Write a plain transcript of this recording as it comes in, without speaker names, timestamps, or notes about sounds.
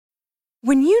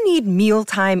When you need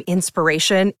mealtime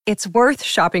inspiration, it's worth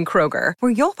shopping Kroger,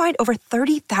 where you'll find over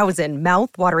 30,000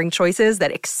 mouth-watering choices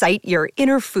that excite your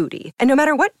inner foodie. And no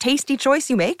matter what tasty choice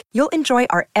you make, you'll enjoy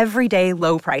our everyday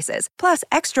low prices, plus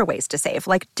extra ways to save,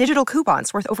 like digital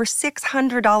coupons worth over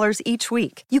 $600 each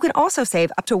week. You can also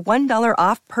save up to $1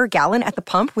 off per gallon at the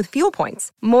pump with fuel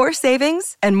points. More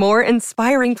savings and more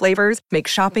inspiring flavors make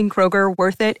shopping Kroger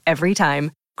worth it every time.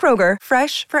 Kroger,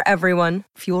 fresh for everyone.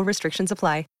 Fuel restrictions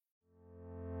apply.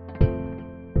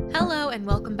 Hello and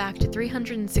welcome back to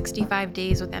 365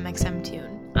 Days with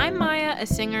MXMtoon. I'm Maya, a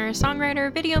singer,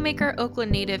 songwriter, videomaker, Oakland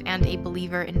native, and a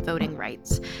believer in voting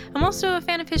rights. I'm also a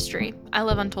fan of history. I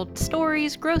love untold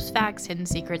stories, gross facts, hidden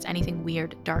secrets, anything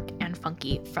weird, dark, and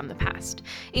funky from the past.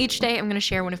 Each day I'm going to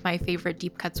share one of my favorite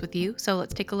deep cuts with you, so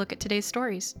let's take a look at today's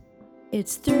stories.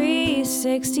 It's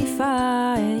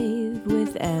 365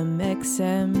 with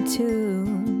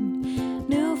MXMtoon.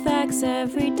 New facts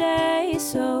every day,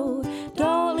 so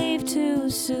don't leave too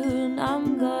soon.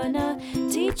 I'm gonna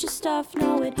teach you stuff,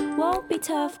 no it won't be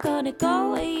tough. Gonna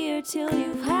go a year till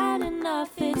you've had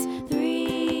enough. It's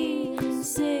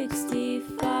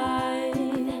 365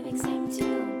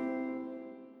 MXMtoon.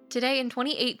 Today in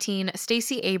 2018,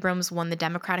 Stacey Abrams won the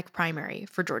Democratic primary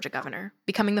for Georgia governor,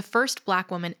 becoming the first Black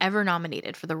woman ever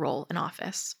nominated for the role in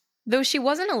office. Though she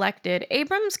wasn't elected,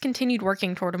 Abrams continued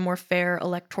working toward a more fair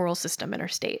electoral system in her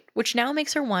state, which now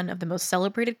makes her one of the most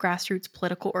celebrated grassroots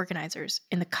political organizers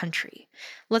in the country.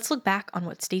 Let's look back on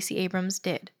what Stacey Abrams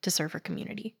did to serve her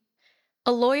community.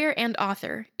 A lawyer and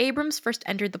author, Abrams first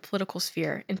entered the political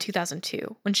sphere in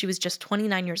 2002 when she was just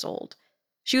 29 years old.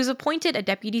 She was appointed a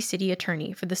deputy city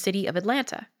attorney for the city of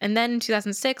Atlanta, and then in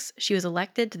 2006, she was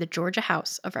elected to the Georgia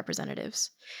House of Representatives.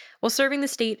 While serving the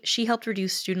state, she helped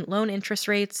reduce student loan interest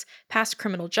rates, passed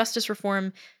criminal justice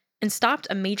reform, and stopped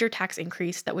a major tax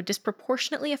increase that would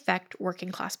disproportionately affect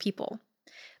working-class people.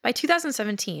 By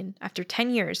 2017, after 10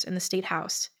 years in the state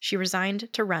house, she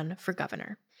resigned to run for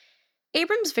governor.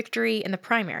 Abrams' victory in the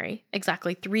primary,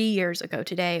 exactly 3 years ago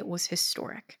today, was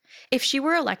historic. If she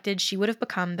were elected, she would have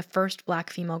become the first Black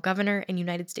female governor in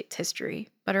United States history,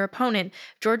 but her opponent,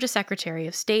 Georgia Secretary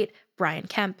of State Brian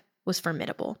Kemp, was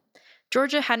formidable.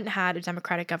 Georgia hadn't had a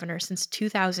Democratic governor since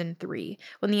 2003,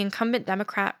 when the incumbent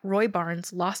Democrat Roy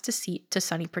Barnes lost his seat to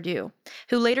Sonny Perdue,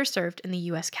 who later served in the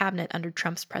U.S. cabinet under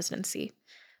Trump's presidency.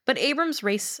 But Abrams'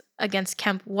 race against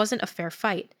Kemp wasn't a fair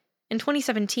fight. In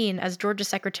 2017, as Georgia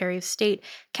Secretary of State,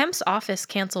 Kemp's office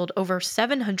canceled over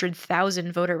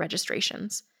 700,000 voter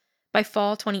registrations. By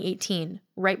fall 2018,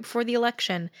 right before the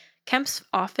election, Kemp's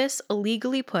office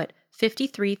illegally put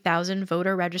 53,000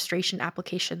 voter registration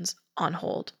applications on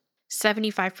hold,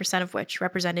 75% of which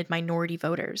represented minority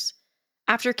voters.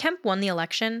 After Kemp won the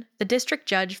election, the district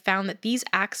judge found that these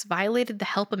acts violated the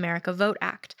Help America Vote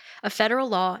Act, a federal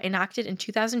law enacted in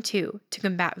 2002 to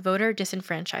combat voter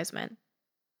disenfranchisement.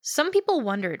 Some people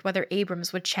wondered whether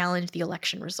Abrams would challenge the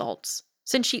election results,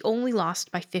 since she only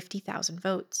lost by 50,000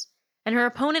 votes, and her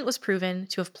opponent was proven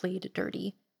to have played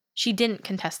dirty. She didn't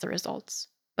contest the results,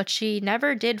 but she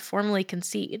never did formally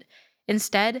concede.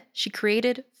 Instead, she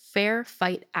created Fair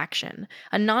Fight Action,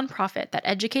 a nonprofit that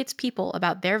educates people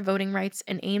about their voting rights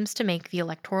and aims to make the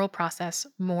electoral process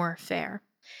more fair.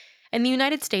 In the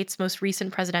United States' most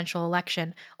recent presidential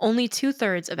election, only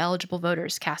 2/3 of eligible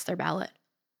voters cast their ballot.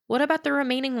 What about the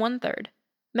remaining 1/3?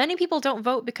 Many people don't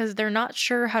vote because they're not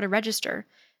sure how to register.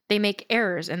 They make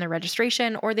errors in their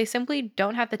registration, or they simply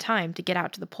don't have the time to get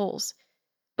out to the polls.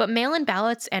 But mail-in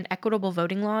ballots and equitable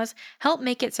voting laws help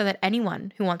make it so that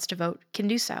anyone who wants to vote can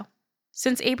do so.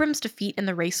 Since Abrams' defeat in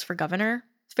the race for governor,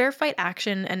 Fair Fight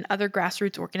Action and other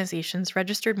grassroots organizations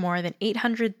registered more than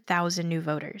 800,000 new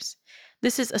voters.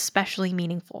 This is especially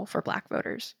meaningful for Black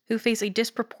voters, who face a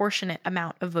disproportionate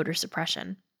amount of voter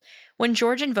suppression. When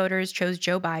Georgian voters chose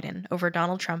Joe Biden over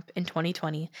Donald Trump in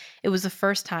 2020, it was the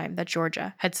first time that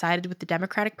Georgia had sided with the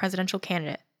Democratic presidential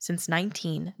candidate since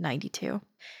 1992.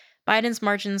 Biden's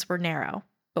margins were narrow,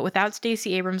 but without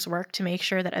Stacey Abrams' work to make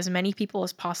sure that as many people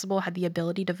as possible had the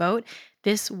ability to vote,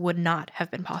 this would not have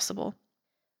been possible.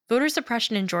 Voter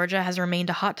suppression in Georgia has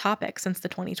remained a hot topic since the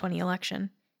 2020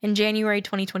 election. In January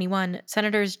 2021,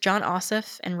 Senators Jon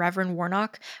Ossoff and Reverend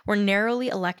Warnock were narrowly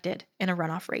elected in a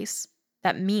runoff race.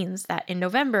 That means that in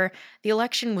November, the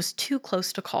election was too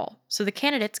close to call, so the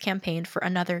candidates campaigned for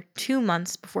another 2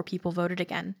 months before people voted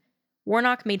again.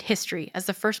 Warnock made history as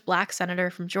the first Black senator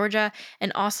from Georgia,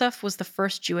 and Ossoff was the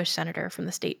first Jewish senator from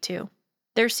the state too.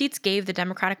 Their seats gave the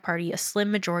Democratic Party a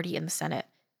slim majority in the Senate.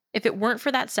 If it weren't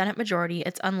for that Senate majority,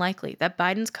 it's unlikely that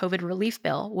Biden's COVID relief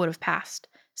bill would have passed.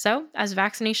 So, as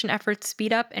vaccination efforts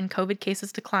speed up and COVID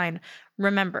cases decline,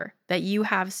 remember that you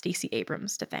have Stacey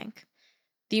Abrams to thank.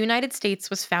 The United States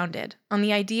was founded on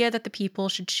the idea that the people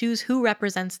should choose who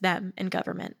represents them in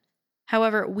government.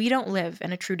 However, we don't live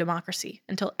in a true democracy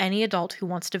until any adult who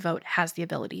wants to vote has the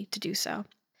ability to do so.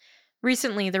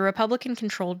 Recently, the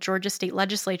Republican-controlled Georgia state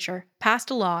legislature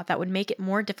passed a law that would make it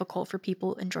more difficult for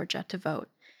people in Georgia to vote.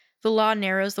 The law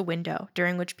narrows the window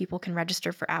during which people can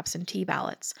register for absentee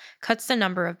ballots, cuts the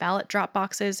number of ballot drop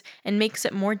boxes, and makes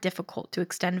it more difficult to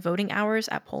extend voting hours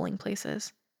at polling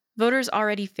places. Voters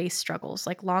already face struggles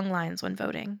like long lines when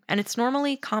voting, and it's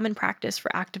normally common practice for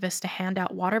activists to hand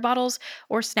out water bottles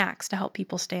or snacks to help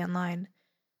people stay in line.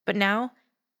 But now,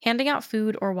 handing out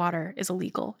food or water is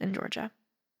illegal in Georgia.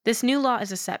 This new law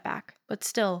is a setback, but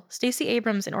still, Stacey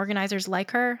Abrams and organizers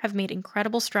like her have made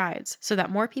incredible strides so that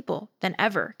more people than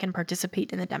ever can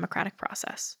participate in the democratic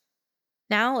process.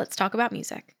 Now let's talk about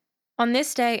music. On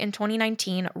this day in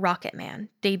 2019, Rocket Man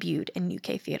debuted in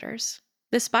UK theaters.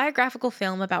 This biographical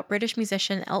film about British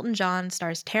musician Elton John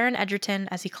stars Taron Egerton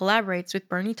as he collaborates with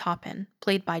Bernie Taupin,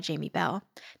 played by Jamie Bell,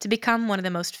 to become one of the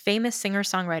most famous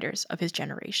singer-songwriters of his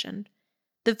generation.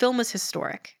 The film was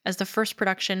historic, as the first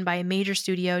production by a major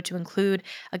studio to include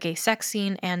a gay sex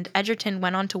scene, and Egerton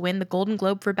went on to win the Golden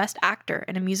Globe for Best Actor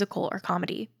in a musical or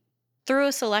comedy. Through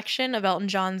a selection of Elton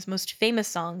John's most famous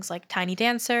songs like Tiny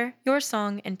Dancer, Your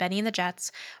Song, and Benny and the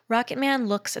Jets, Rocket Man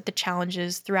looks at the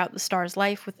challenges throughout the star's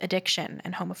life with addiction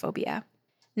and homophobia.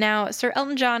 Now, Sir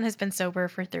Elton John has been sober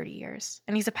for 30 years,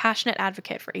 and he's a passionate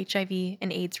advocate for HIV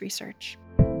and AIDS research.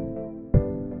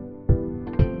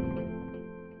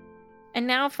 And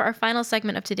now for our final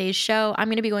segment of today's show, I'm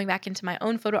going to be going back into my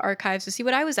own photo archives to see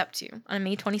what I was up to on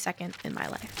May 22nd in my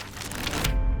life.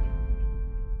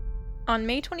 On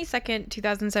May 22nd,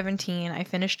 2017, I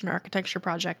finished an architecture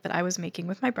project that I was making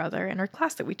with my brother in our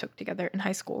class that we took together in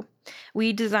high school.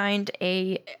 We designed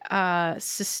a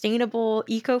sustainable,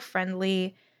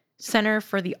 eco-friendly Center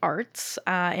for the Arts,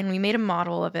 and we made a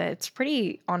model of it. It's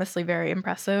pretty, honestly, very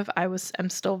impressive. I'm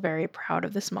still very proud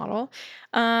of this model.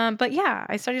 But yeah,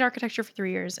 I studied architecture for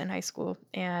 3 years in high school,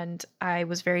 and I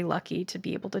was very lucky to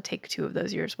be able to take 2 of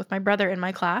those years with my brother in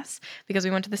my class because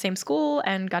we went to the same school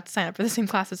and got to sign up for the same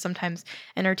classes sometimes,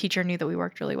 and our teacher knew that we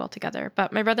worked really well together.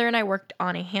 But my brother and I worked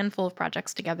on a handful of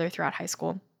projects together throughout high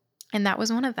school, and that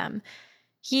was one of them.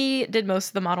 He did most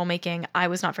of the model making. I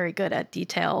was not very good at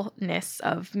detailness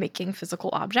of making physical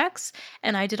objects,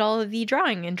 and I did all of the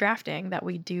drawing and drafting that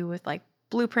we do with like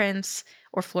blueprints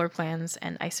or floor plans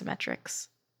and isometrics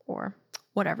or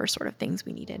whatever sort of things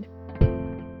we needed.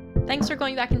 Thanks for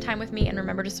going back in time with me, and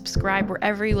remember to subscribe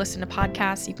wherever you listen to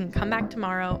podcasts. You can come back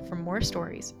tomorrow for more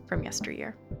stories from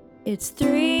yesteryear. It's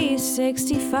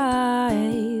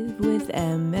 365 with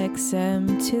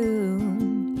MXM2.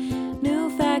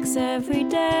 New facts every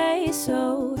day,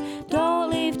 so don't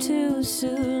leave too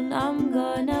soon. I'm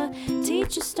gonna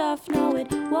teach you stuff, no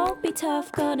it won't be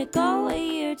tough. Gonna go a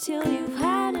year till you've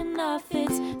had enough.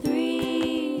 It's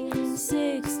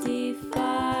 360